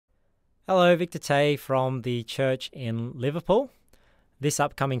Hello, Victor Tay from the church in Liverpool. This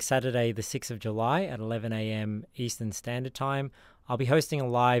upcoming Saturday, the 6th of July at 11 a.m. Eastern Standard Time, I'll be hosting a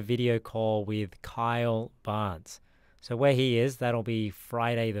live video call with Kyle Barnes. So where he is, that'll be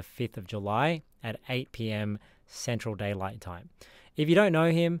Friday, the 5th of July at 8 p.m. Central Daylight Time. If you don't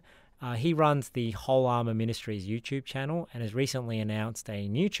know him, he runs the Whole Armor Ministries YouTube channel and has recently announced a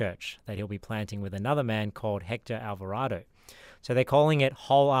new church that he'll be planting with another man called Hector Alvarado. So they're calling it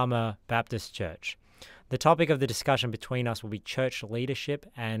Whole Armor Baptist Church. The topic of the discussion between us will be church leadership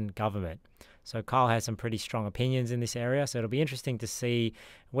and government. So Kyle has some pretty strong opinions in this area, so it'll be interesting to see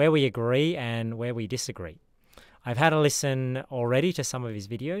where we agree and where we disagree. I've had a listen already to some of his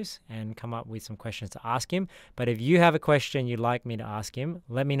videos and come up with some questions to ask him. But if you have a question you'd like me to ask him,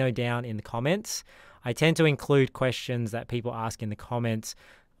 let me know down in the comments. I tend to include questions that people ask in the comments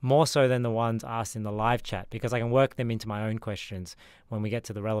more so than the ones asked in the live chat, because I can work them into my own questions when we get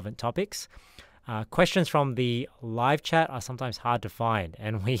to the relevant topics. Questions from the live chat are sometimes hard to find,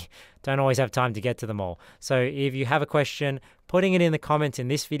 and we don't always have time to get to them all. So if you have a question, putting it in the comments in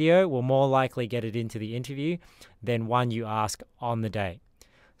this video will more likely get it into the interview than one you ask on the day.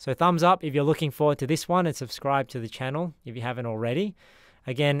 So thumbs up if you're looking forward to this one, and subscribe to the channel if you haven't already.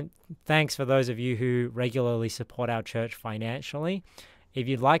 Again, thanks for those of you who regularly support our church financially. If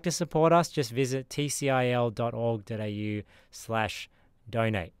you'd like to support us, just visit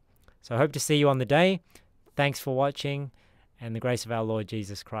tcil.org.au/donate. So I hope to see you on the day. Thanks for watching, and the grace of our Lord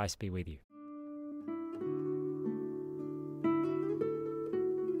Jesus Christ be with you.